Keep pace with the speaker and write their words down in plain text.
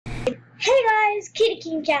Hey guys, Kitty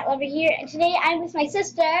King Cat over here, and today I'm with my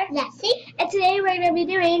sister, Lexi, and today we're going to be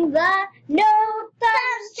doing the No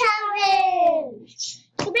Thumbs Challenge!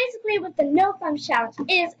 So basically what the No Thumbs Challenge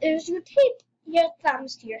is you tape your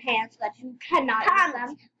thumbs to your hands so that you cannot use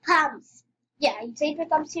them. Palms. Yeah, you tape your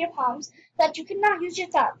thumbs to your palms so that you cannot use your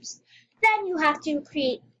thumbs. Then you have to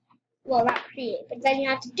create, well not create, but then you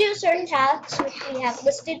have to do certain tasks which we have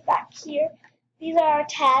listed back here. These are our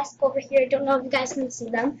tasks over here. I don't know if you guys can see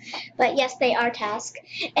them, but yes, they are tasks.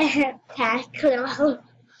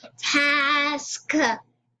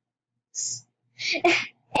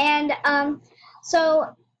 And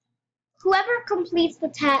so whoever completes the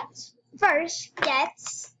task first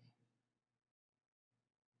gets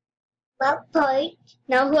 1 point.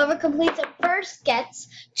 no. Whoever completes it first gets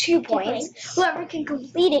 2 points. Whoever can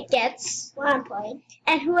complete it gets 1 point.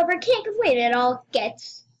 and whoever can't complete it all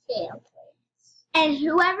gets 0 points. And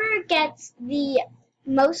whoever gets the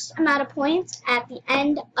most amount of points at the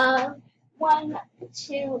end of 1,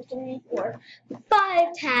 2, 3, 4,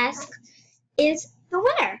 5 tasks is the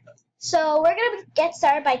winner. So we're gonna get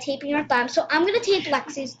started by taping our thumbs. So I'm gonna tape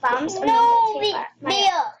Lexi's thumbs. And No, Mia.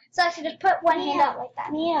 So I should just put one hand out like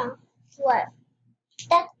that. Mia. What?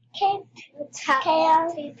 That cake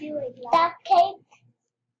can Tape you like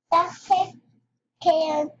that cake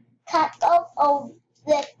can cut off or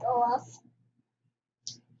lift off.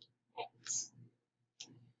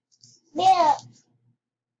 Mia.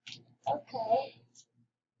 Okay.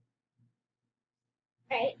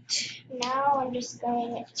 Right. Now I'm just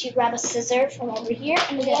going to grab a scissor from over here.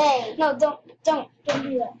 Yay. No, don't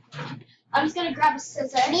do that. I'm just gonna grab a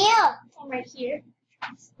scissor Mia. from right here.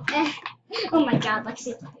 Oh my God,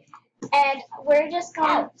 Lexi. And we're just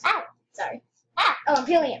going. Ow. Sorry. Ow. Oh, I'm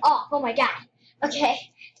peeling it off. Oh my God. Okay.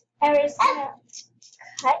 And we're just gonna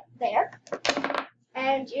cut there.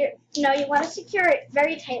 And you want to secure it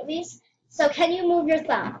very tightly. So can you move your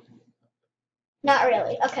thumb? Not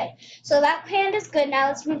really. Okay. So that hand is good. Now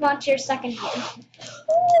let's move on to your second hand.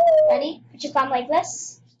 Ready? Put your thumb like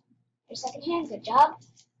this. Your second hand. Good job.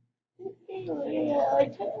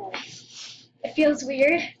 It feels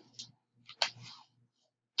weird.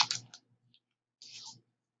 I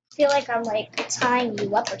feel like I'm like tying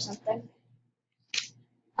you up or something.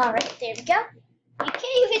 All right, there we go. You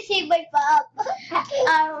can't even see my thumb.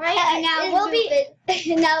 All right, and now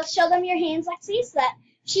now show them your hands, Lexi, so that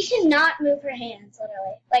she cannot move her hands,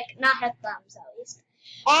 literally, like not her thumbs at least.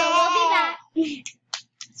 So we'll be back.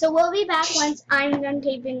 So we'll be back once I'm done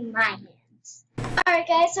taping my hands. All right,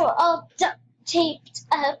 guys. So all taped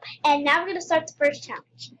up, and now we're gonna start the first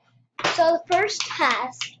challenge. So the first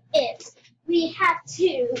task is we have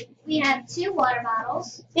two water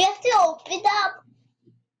bottles. We have to open up.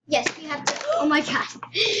 Yes, we have to. Oh my God,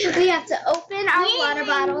 we have to open our water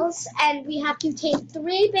bottles, and we have to take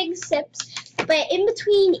 3 big sips. But in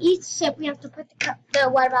between each sip, we have to put the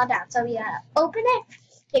water bottle down. So we open it,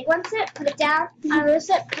 take 1 sip, put it down, another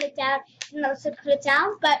sip, put it down, another sip, put it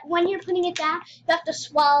down. But when you're putting it down, you have to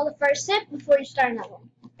swallow the first sip before you start another one.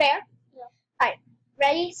 Fair? Yeah. All right,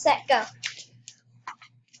 ready, set, go.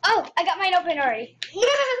 Oh, I got mine open already.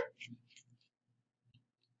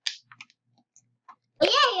 Yay,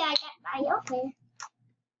 I got mine open.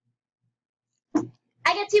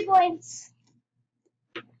 I get 2 points.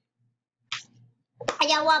 I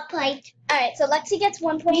got 1 point. All right, so Lexi gets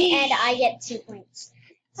 1 point and I get 2 points.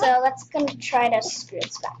 So let's gonna try to screw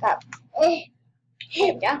this back up. There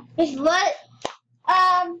we go. What?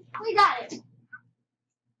 We got it.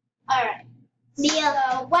 All right. Mia.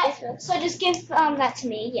 So what? So just give that to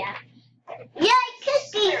me. Yeah. Yeah,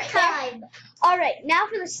 cookie time. All right. Now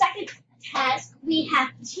for the second task, we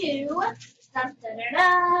have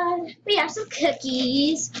we have some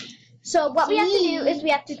cookies. So what we have to do is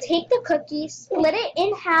we have to take the cookies, split it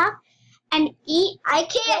in half, and eat. I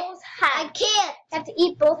can't. Both halves. I can't. You have to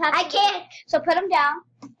eat both halves. I can't. So put them down.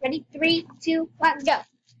 Ready? 3, 2, 1, go.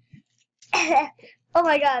 Oh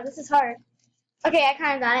my God, this is hard. Okay, I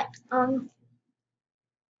kind of got it. Oh.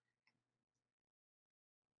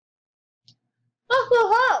 Oh,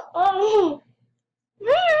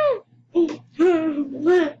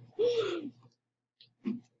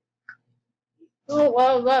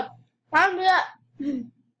 wow. Time it up.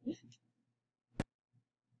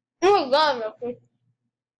 Oh my God, Ruffy.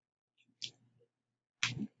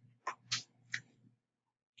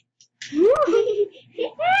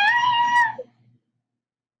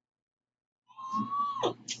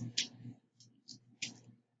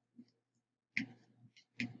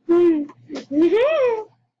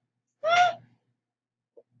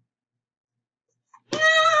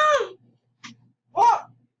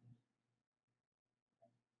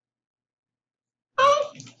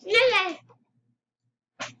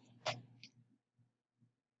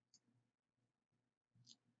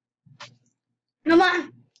 Come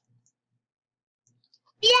on.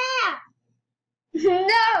 Yeah.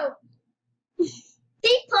 No. 3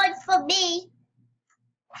 points for me.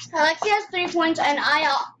 Alexi has 3 points, and I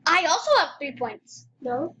also have 3 points.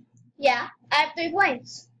 No. Yeah, I have 3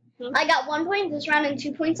 points. I got 1 point this round and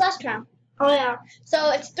 2 points last round. Oh yeah.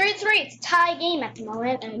 So it's 3-3. It's a tie game at the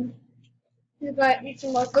moment, and you got me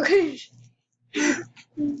some more cookies.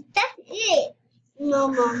 That's it. No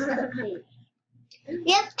more cookies.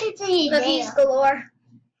 Yes, cookies. Cookies galore.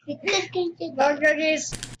 Cookies. More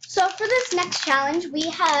cookies. So for this next challenge, we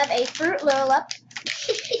have a fruit roll-up.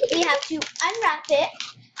 We have to unwrap it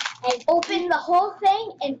and open the whole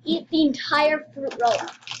thing and eat the entire fruit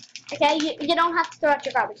roll-up. Okay, you don't have to throw out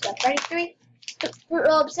your garbage stuff. Ready? 3. Fruit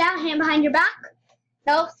roll-ups down, hand behind your back.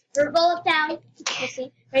 No, fruit roll-up down. Let's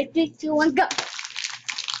see. Ready? 3, 2, 1, go.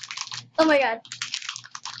 Oh my god.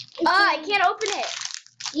 I can't open it.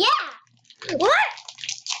 Yeah. What?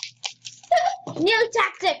 New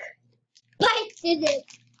tactic. I did it.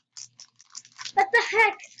 What the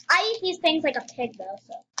heck? I eat these things like a pig, though,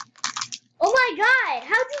 so. Oh my god,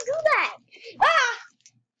 how'd you do that? Ah!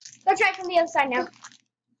 Go try it from the other side now.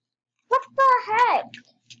 What the heck?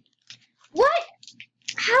 What?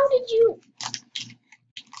 How did you?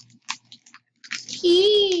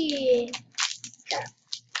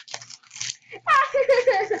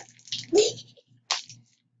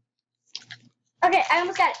 Okay, I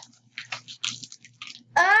almost got it.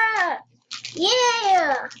 Ah!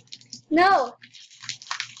 Yeah. No.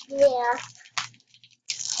 Yeah.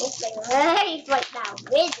 It's like that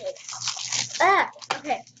widget. Ah!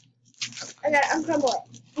 Okay. I got it. Uncrumble it.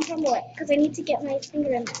 Uncrumble it, because I need to get my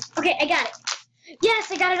finger in there. Okay, I got it.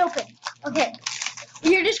 Yes, I got it open. Okay.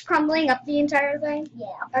 You're just crumbling up the entire thing?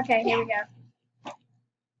 Yeah. Okay, here we go.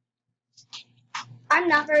 I'm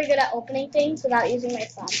not very good at opening things without using my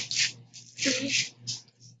thumb.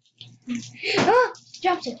 Oh,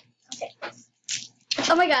 dropped it. Okay.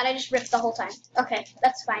 Oh my god, I just ripped the whole time. Okay,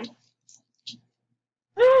 that's fine.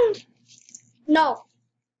 No.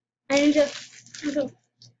 I need to... Let's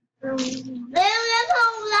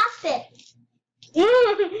all laugh it.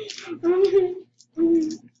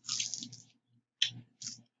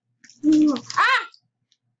 Ah!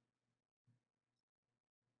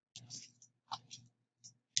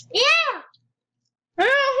 Yeah.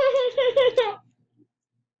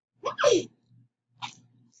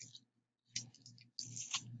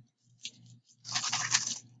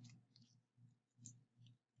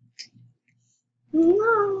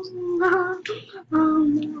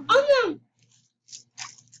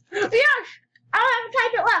 Yes! I don't have a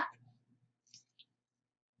type it left.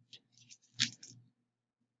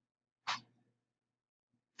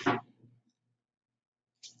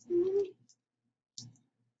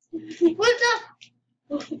 What's up?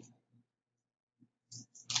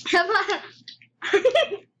 Come on.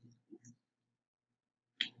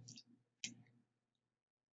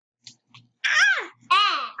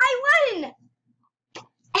 I won!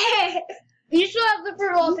 You still have the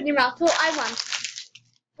fruit roll up in your mouth. Well, I won.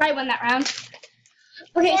 I won that round.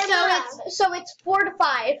 Okay, so it's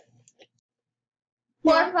 4-5.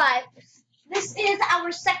 4-5. This is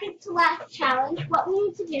our second to last challenge. What we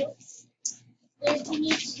need to do is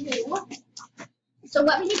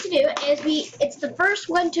it's the first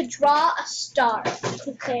one to draw a star.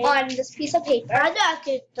 Okay. On this piece of paper. I got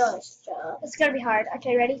it, star. It's gonna be hard.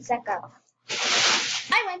 Okay, ready, set, go.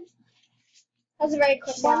 I win. That was a very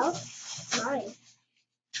quick one. Nice.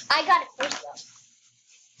 I got it first though.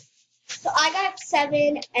 So I got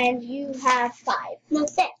 7 and you had 5. No,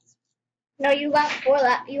 6. No, you got 4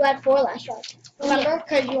 you had 4 last round. Remember?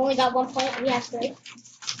 Because you only got 1 point and we have 3.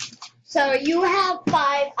 So you have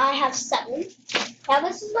 5, I have 7. Now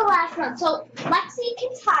this is the last round. So Lexi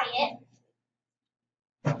can tie it.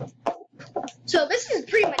 So this is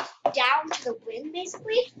pretty much down to the win,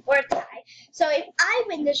 basically, or a tie. So if I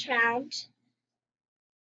win this round,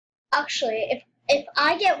 actually, if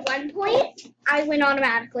I get 1 point, I win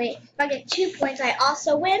automatically. If I get 2 points, I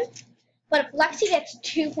also win. But if Lexi gets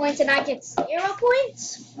 2 points and I get 0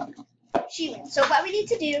 points, she wins. So what we need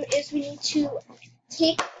to do is we need to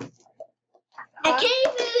take. I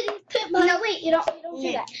can't even put my. No, wait, you don't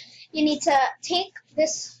do that. You need to take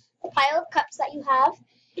this pile of cups that you have.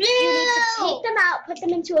 You need to take them out, put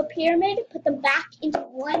them into a pyramid, put them back into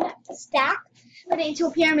one stack, put it into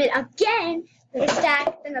a pyramid again, then a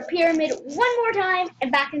stack, then a pyramid one more time, and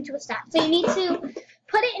back into a stack. So you need to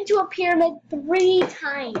put it into a pyramid 3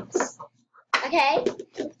 times. Okay?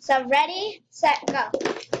 So ready, set, go.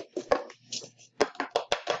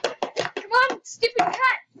 Come on, stupid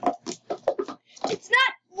cut. It's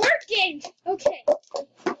not working. Okay.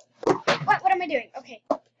 What am I doing? Okay.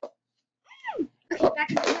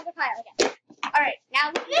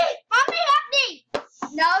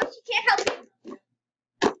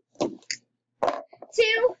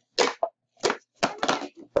 2.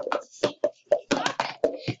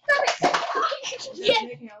 Yes.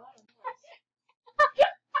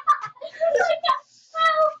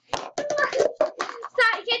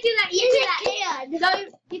 Stop, you can't do that. You can't do that. No,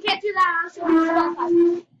 you can't do that. I'll show you one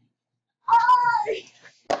time. Oh!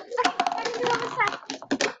 Okay, let me do one more time.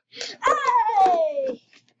 Hey!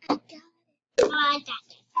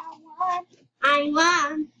 I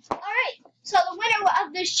won. Alright, so the winner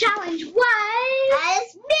of this challenge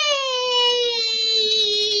was me!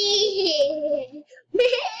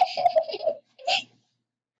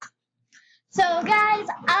 So guys,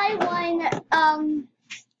 I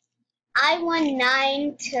won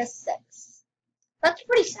 9-6. That's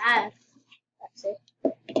pretty sad. Lexi.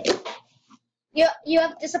 You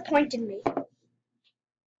have disappointed me.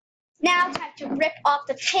 Now time to rip off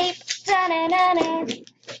the tape. Da-na-na-na.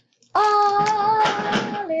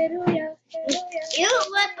 Hallelujah. You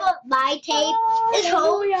rip up my tape.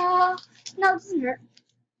 Hallelujah. No, it doesn't hurt.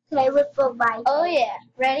 Can I rip up my tape? Oh yeah.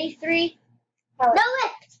 Ready? 3. Oh. No,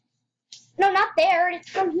 look. No, not there. It's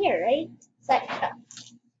from here, right? It's like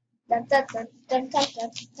dun dun dun dun dun dun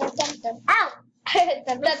dun dun dun. Ow! Dun,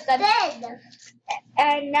 dun, dun. Dead.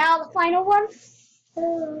 And now the final one.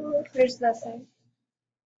 Oh, here's the thing.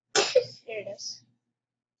 Here it is.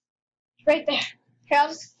 It's right there. Here, I'll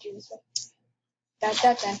just do this one. Dun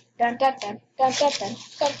dun dun dun dun dun dun dun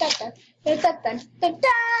dun dun dun dun dun dun dun dun.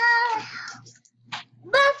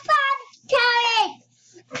 The fun carrot.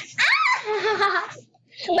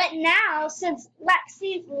 But now, since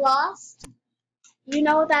Lexi lost, you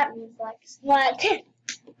know what that means, Lex. What?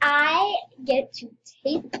 I get to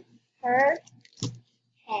tape her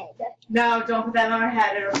head. No, don't put that on her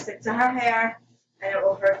head. It'll stick to her hair, and it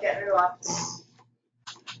will hurt getting her up.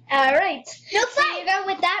 All right. No, so you know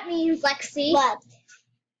what that means, Lexi? What?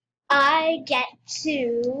 I get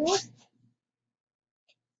to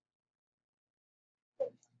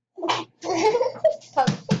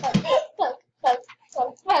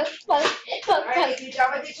Alright, if you're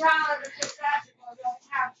done with your challenge,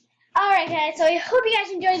 Alright guys, so I hope you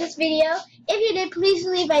guys enjoyed this video. If you did, please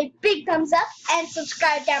leave a big thumbs up and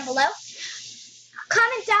subscribe down below.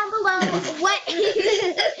 Comment down below what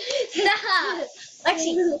Stop!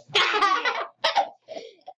 Lexi.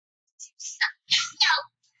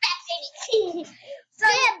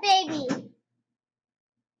 Bad baby.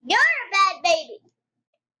 You're a bad baby.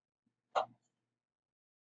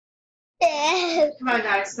 Come on,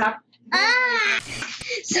 guys, stop.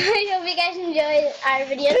 So I hope you guys enjoyed our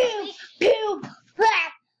video this week. Poop.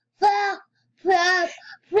 Plop. Plop. Plop.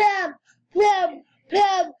 Plop. Plop.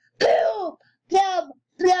 Plop. Poop. Plop.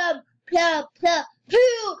 Plop. Plop. Plop.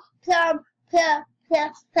 Poop. Plop. Plop.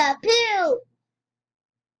 Plop. Plop. Poop.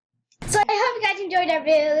 So I hope you guys enjoyed our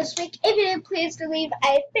video this week. If you did, please leave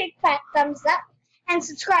a big fat thumbs up and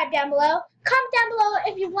subscribe down below. Comment down below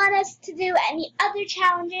if you want us to do any other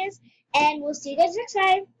challenges. And we'll see you guys next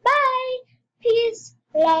time. Bye. Peace.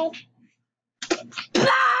 Love.